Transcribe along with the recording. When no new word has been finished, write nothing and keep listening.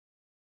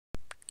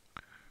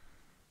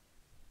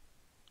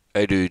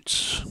Hey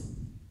dudes.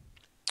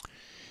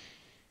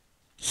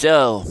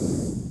 So,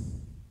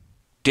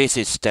 this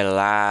is the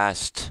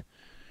last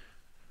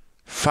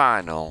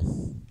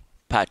final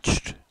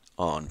patched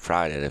on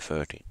Friday the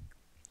 13th.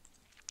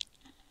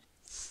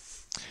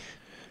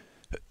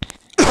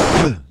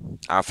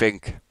 I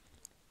think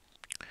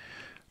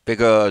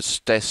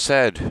because they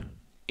said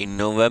in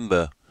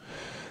November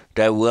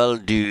they will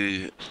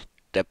do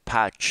the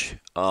patch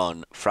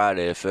on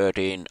Friday the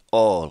 13th,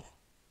 all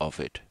of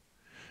it.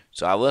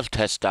 So I will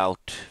test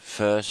out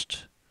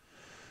first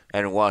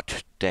and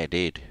what they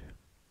did.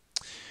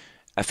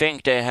 I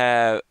think they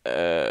have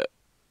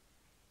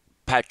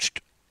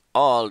patched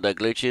all the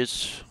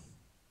glitches,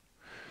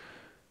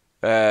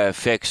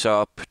 fix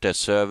up the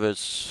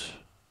servers,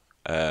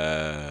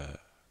 uh,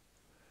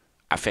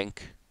 I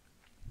think.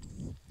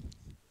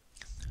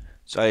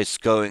 So it's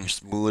going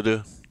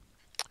smoother.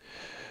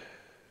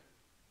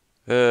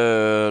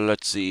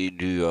 Let's see,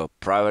 do a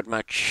private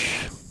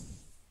match.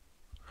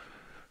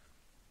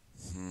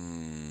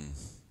 Hmm.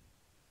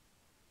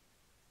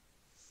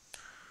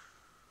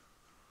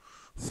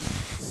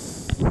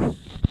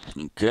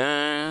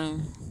 Okay.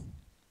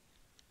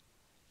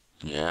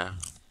 Yeah.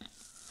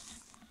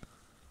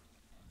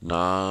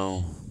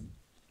 Now,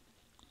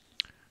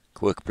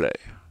 quick play.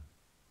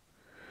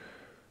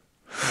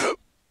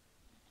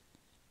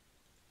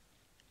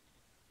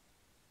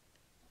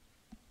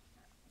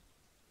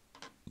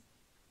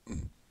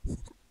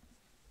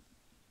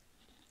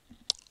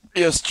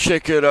 Just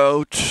check it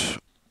out.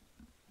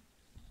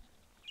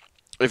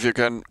 If you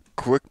can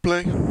quick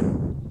play.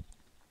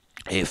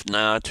 If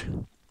not,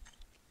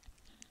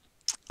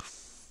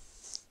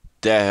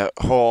 the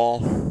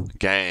whole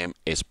game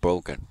is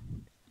broken.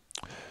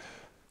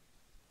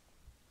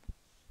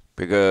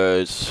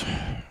 Because.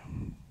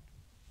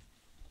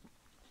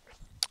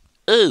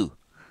 Ooh!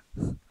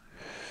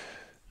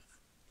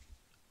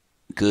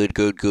 Good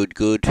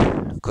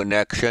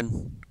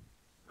connection.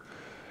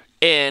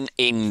 And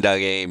in the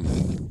game.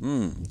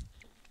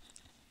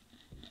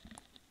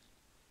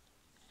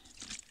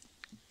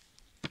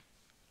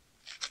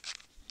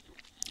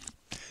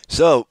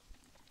 So,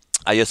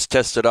 I just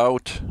tested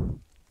out.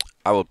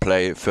 I will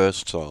play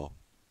first, so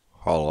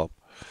hold up.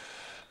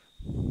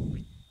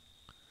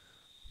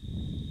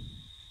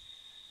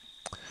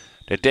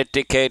 The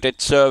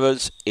dedicated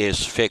servers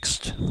is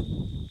fixed.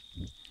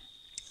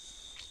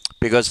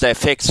 Because they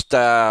fixed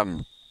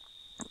the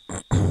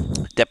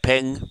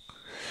ping.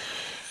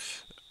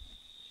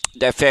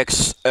 They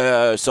fixed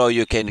so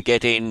you can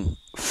get in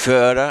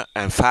further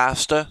and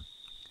faster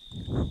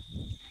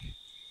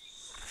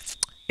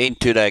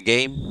into the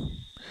game.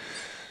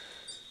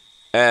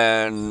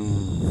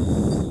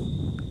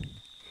 And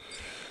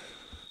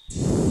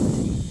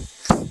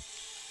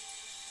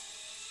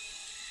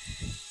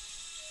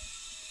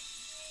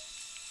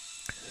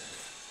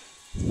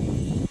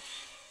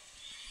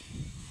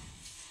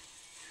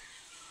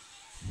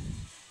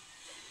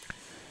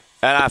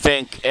I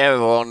think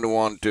everyone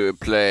want to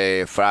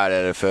play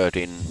Friday the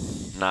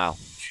 13th now.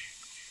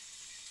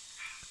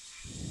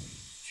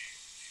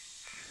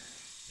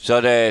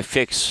 So they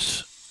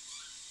fix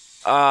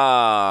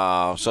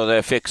so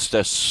they fix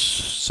the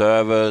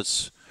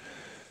servers.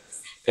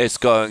 It's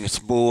going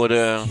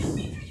smoother,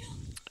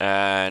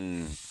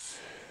 and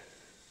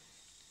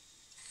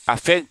I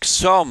think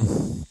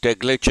some the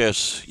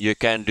glitches you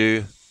can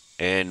do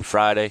in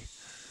Friday,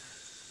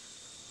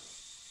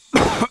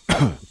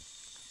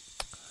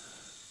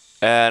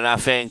 and I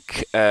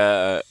think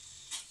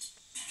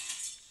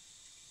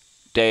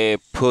they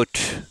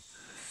put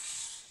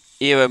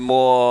even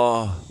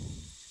more,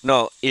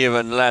 no,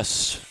 even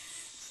less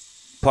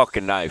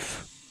pocket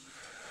knife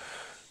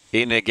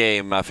in the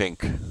game. I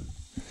think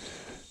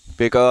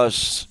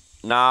because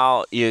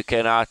now you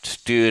cannot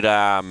do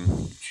the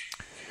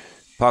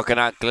pocket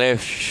knife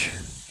glitch.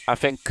 I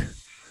think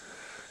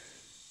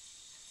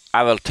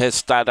I will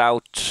test that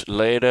out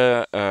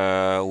later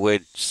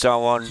with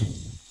someone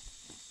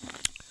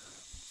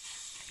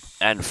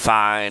and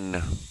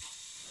find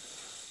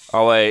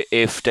a way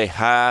if they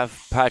have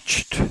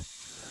patched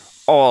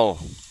all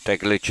the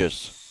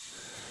glitches.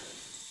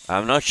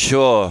 I'm not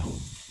sure,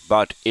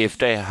 but if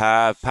they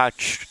have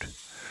patched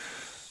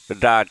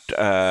that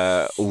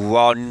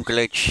one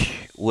glitch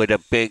with a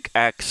big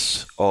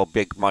axe or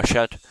big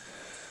machete,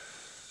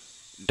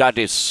 that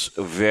is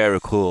very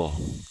cool.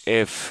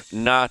 If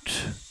not,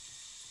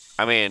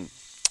 I mean,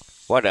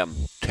 what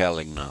I'm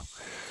telling now.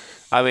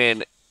 I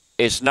mean,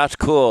 it's not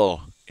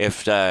cool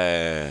if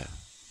they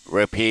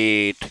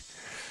repeat.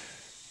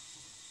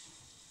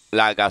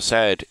 Like I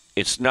said,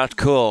 it's not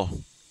cool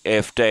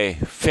if they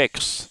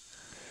fix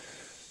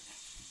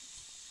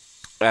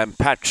and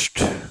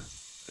patched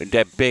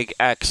the big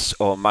axe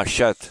or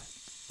machete.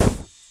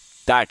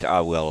 That I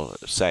will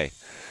say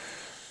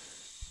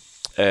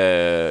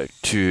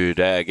to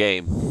the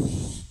game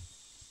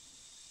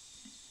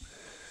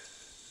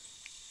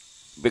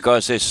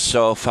because it's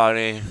so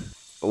funny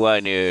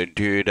when you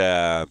do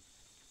the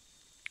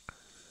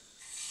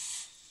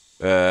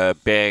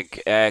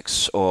big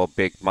axe or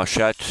big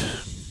machete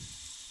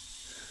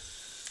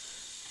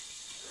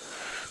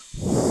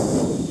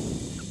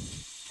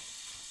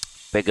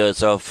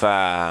because of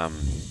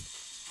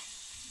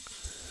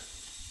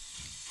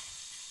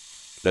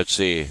let's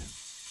see.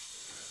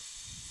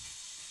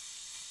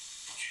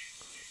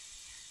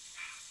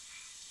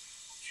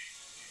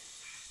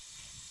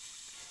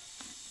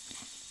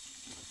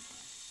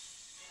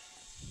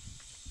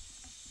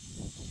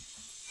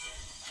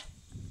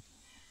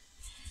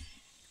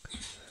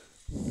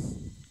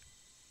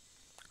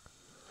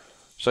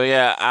 So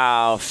yeah,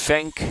 I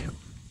think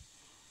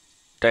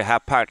they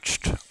have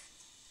patched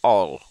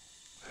all.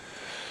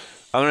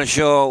 I'm not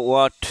sure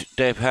what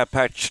they have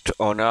patched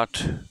or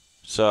not.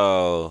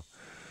 So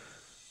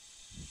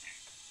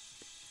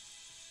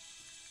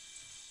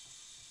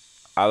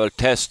I will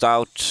test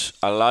out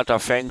a lot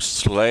of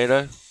things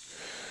later.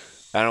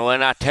 And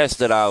when I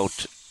test it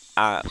out,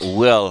 I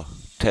will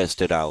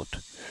test it out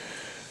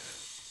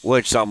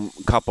with some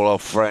couple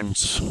of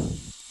friends.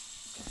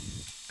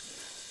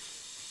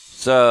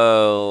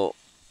 So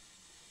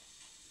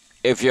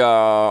if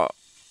you're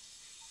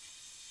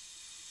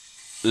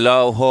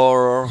love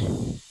horror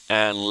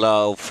and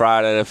love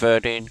Friday the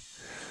 13th,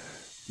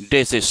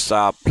 this is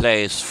a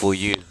place for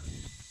you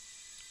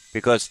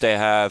because they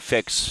have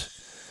fixed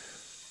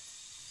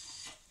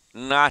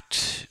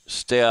not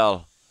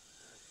still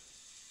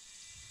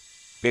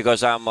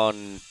because I'm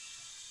on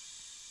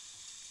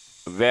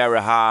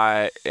very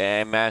high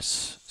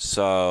MS,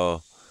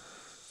 so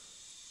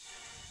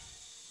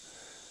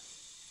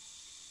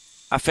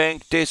I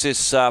think this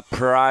is a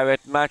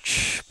private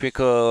match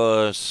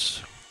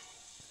because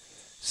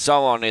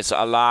someone is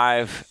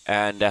alive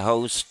and the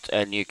host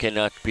and you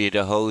cannot be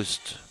the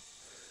host.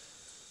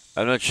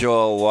 I'm not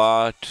sure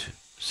what,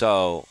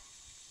 so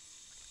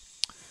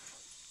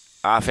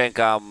I think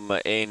I'm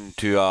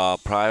into a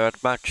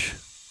private match,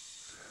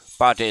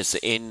 but it's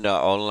in the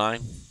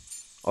online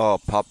or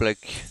public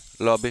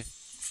lobby.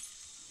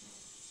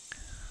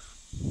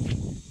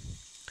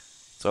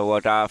 So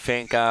what I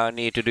think I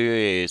need to do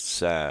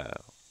is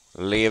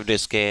leave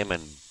this game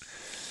and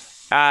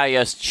I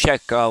just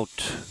check out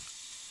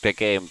the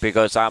game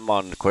because I'm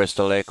on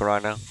Crystal Lake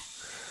right now.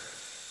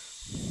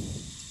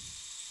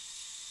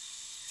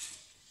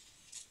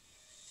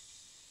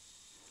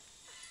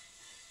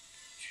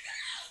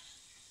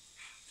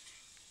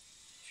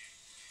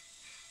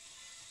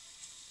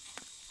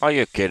 Are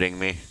you kidding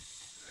me?